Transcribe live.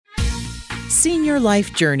Senior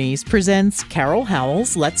Life Journeys presents Carol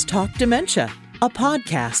Howell's Let's Talk Dementia, a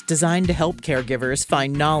podcast designed to help caregivers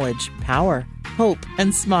find knowledge, power, hope,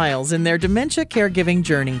 and smiles in their dementia caregiving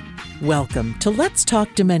journey. Welcome to Let's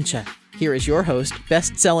Talk Dementia. Here is your host,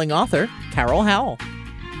 best-selling author, Carol Howell.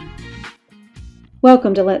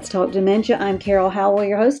 Welcome to Let's Talk Dementia. I'm Carol Howell,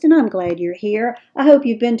 your host, and I'm glad you're here. I hope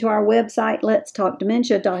you've been to our website,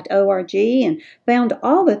 letstalkdementia.org, and found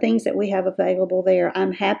all the things that we have available there.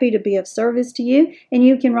 I'm happy to be of service to you, and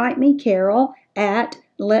you can write me, Carol, at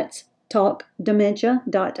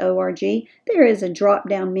letstalkdementia.org. There is a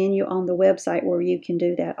drop-down menu on the website where you can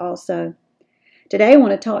do that also. Today I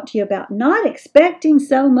want to talk to you about not expecting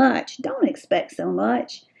so much. Don't expect so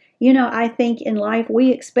much. You know, I think in life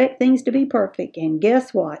we expect things to be perfect, and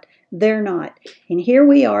guess what? They're not. And here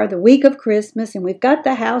we are, the week of Christmas, and we've got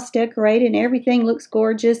the house decorated, and everything looks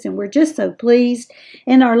gorgeous, and we're just so pleased.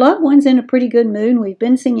 And our loved one's in a pretty good mood. We've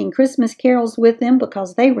been singing Christmas carols with them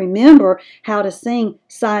because they remember how to sing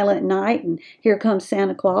Silent Night and Here Comes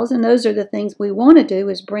Santa Claus, and those are the things we want to do,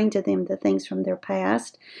 is bring to them the things from their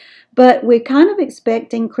past. But we're kind of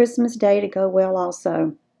expecting Christmas Day to go well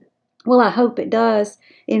also. Well, I hope it does.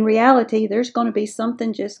 In reality, there's going to be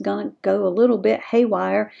something just going to go a little bit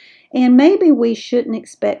haywire, and maybe we shouldn't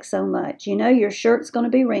expect so much. You know, your shirt's going to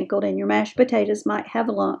be wrinkled and your mashed potatoes might have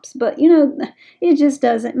lumps, but you know, it just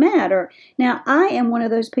doesn't matter. Now, I am one of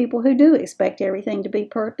those people who do expect everything to be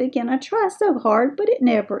perfect, and I try so hard, but it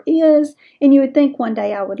never is, and you would think one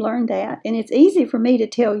day I would learn that, and it's easy for me to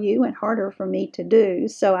tell you and harder for me to do,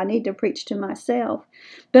 so I need to preach to myself.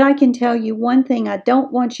 But I can tell you one thing I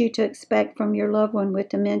don't want you to expect from your loved one with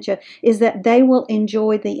dementia is that they will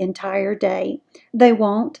enjoy the entire day. They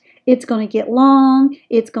won't. It's going to get long.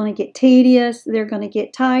 It's going to get tedious. They're going to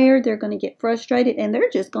get tired. They're going to get frustrated. And they're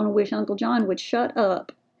just going to wish Uncle John would shut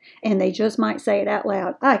up. And they just might say it out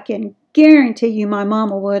loud. I can guarantee you my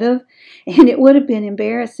mama would have. And it would have been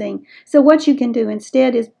embarrassing. So what you can do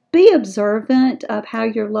instead is be observant of how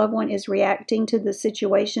your loved one is reacting to the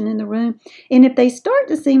situation in the room. And if they start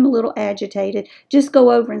to seem a little agitated, just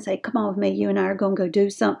go over and say, come on with me, you and I are going to go do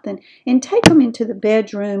something. And take them into the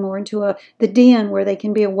bedroom or into the den where they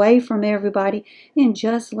can be away from everybody, and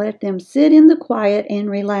just let them sit in the quiet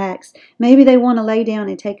and relax. Maybe they want to lay down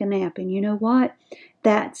and take a nap. And you know what?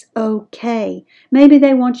 That's okay. Maybe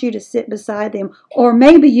they want you to sit beside them, or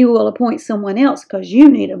maybe you will appoint someone else because you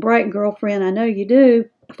need a break, girlfriend. I know you do.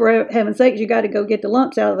 For heaven's sakes, you got to go get the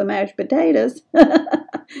lumps out of the mashed potatoes.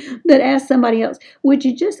 But ask somebody else, would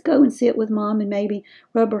you just go and sit with mom and maybe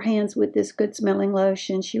rub her hands with this good smelling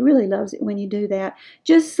lotion? She really loves it when you do that.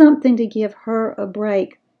 Just something to give her a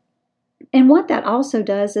break. And what that also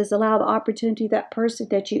does is allow the opportunity that person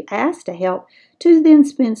that you asked to help to then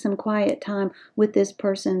spend some quiet time with this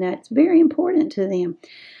person that's very important to them.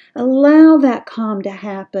 Allow that calm to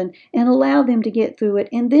happen and allow them to get through it,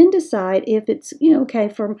 and then decide if it's, okay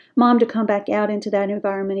for mom to come back out into that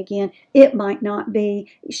environment again. It might not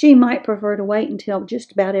be. She might prefer to wait until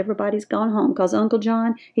just about everybody's gone home, because Uncle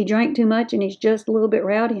John, he drank too much and he's just a little bit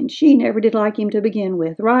rowdy, and she never did like him to begin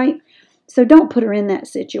with, right? So don't put her in that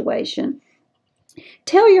situation.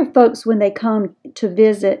 Tell your folks when they come to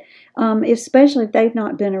visit, especially if they've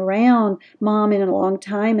not been around mom in a long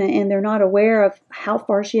time and they're not aware of how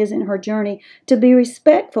far she is in her journey, to be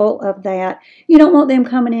respectful of that. You don't want them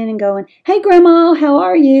coming in and going, hey, Grandma, how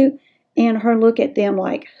are you? And her look at them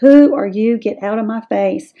like, who are you? Get out of my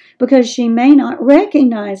face. Because she may not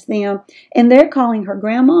recognize them, and they're calling her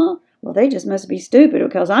Grandma. Well, they just must be stupid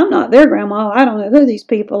because I'm not their grandma. I don't know who these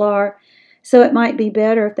people are. So it might be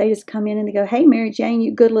better if they just come in and they go, hey, Mary Jane,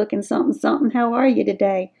 you good looking something, something. How are you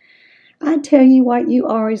today? I tell you what, you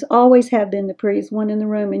always have been the prettiest one in the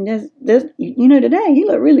room. And today you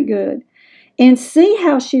look really good. And see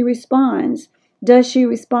how she responds. Does she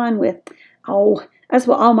respond with, oh, that's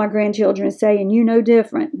what all my grandchildren say, and you know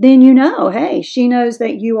different? Then hey, she knows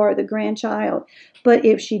that you are the grandchild. But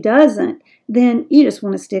if she doesn't, then you just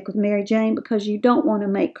want to stick with Mary Jane, because you don't want to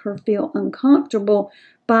make her feel uncomfortable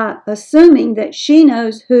by assuming that she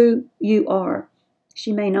knows who you are.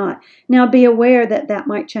 She may not. Now, be aware that that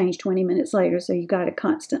might change 20 minutes later, so you got to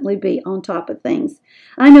constantly be on top of things.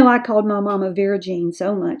 I know I called my mama Vera Jean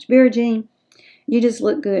so much. Vera Jean, you just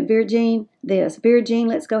look good. Vera Jean, this. Vera Jean,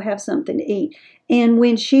 let's go have something to eat. And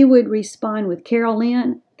when she would respond with Carol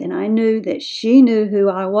Lynn, then I knew that she knew who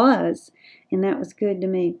I was, and that was good to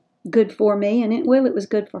me. Good for me, and it was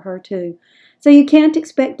good for her too. So you can't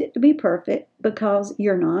expect it to be perfect, because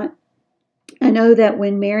you're not. I know that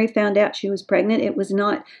when Mary found out she was pregnant, it was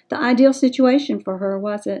not the ideal situation for her,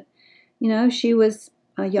 was it? She was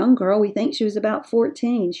a young girl. We think she was about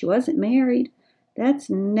 14. She wasn't married. That's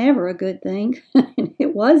never a good thing.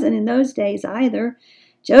 It wasn't in those days either.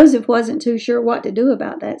 Joseph wasn't too sure what to do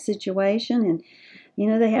about that situation, and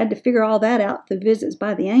they had to figure all that out through visits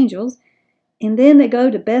by the angels. And then they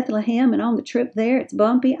go to Bethlehem, and on the trip there, it's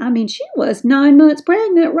bumpy. I mean, she was 9 months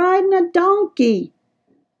pregnant riding a donkey.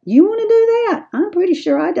 You want to do that? I'm pretty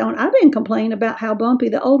sure I don't. I've been complaining about how bumpy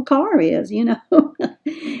the old car is,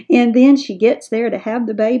 And then she gets there to have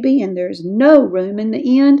the baby, and there's no room in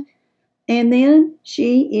the end. And then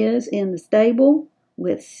she is in the stable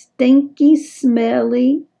with stinky,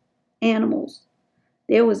 smelly animals.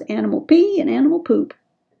 There was animal pee and animal poop.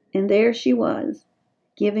 And there she was,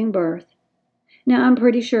 giving birth. Now, I'm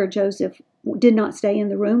pretty sure Joseph did not stay in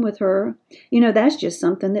the room with her. That's just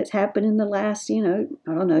something that's happened in the last,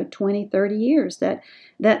 20, 30 years, that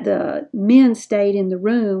the men stayed in the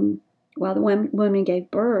room while the women gave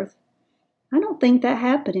birth. I don't think that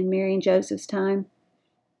happened in Mary and Joseph's time.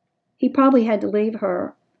 He probably had to leave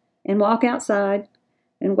her and walk outside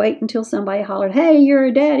and wait until somebody hollered, "Hey, you're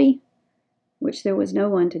a daddy," which there was no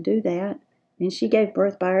one to do that, and she gave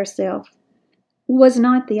birth by herself. Was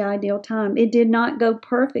not the ideal time. It did not go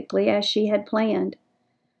perfectly as she had planned,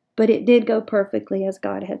 but it did go perfectly as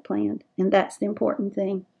God had planned, and that's the important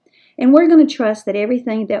thing. And we're going to trust that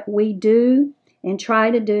everything that we do and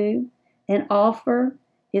try to do and offer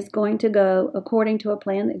is going to go according to a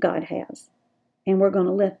plan that God has, and we're going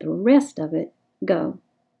to let the rest of it go.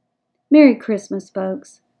 Merry Christmas,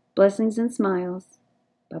 folks. Blessings and smiles.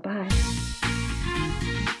 Bye-bye.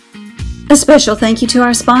 A special thank you to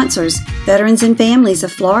our sponsors, Veterans and Families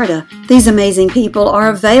of Florida. These amazing people are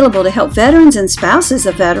available to help veterans and spouses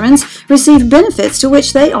of veterans receive benefits to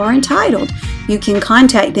which they are entitled. You can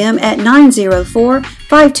contact them at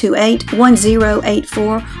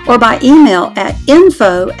 904-528-1084 or by email at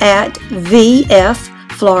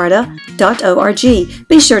info@vfflorida.org.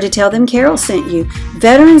 Be sure to tell them Carol sent you.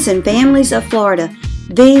 Veterans and Families of Florida.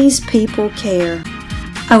 These people care.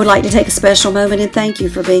 I would like to take a special moment and thank you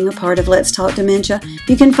for being a part of Let's Talk Dementia.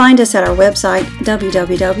 You can find us at our website,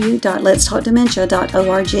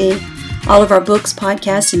 www.letstalkdementia.org. All of our books,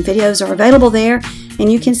 podcasts, and videos are available there, and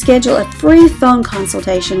you can schedule a free phone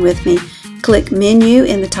consultation with me. Click Menu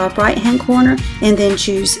in the top right-hand corner and then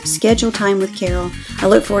choose Schedule Time with Carol. I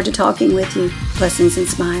look forward to talking with you. Blessings and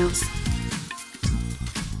smiles.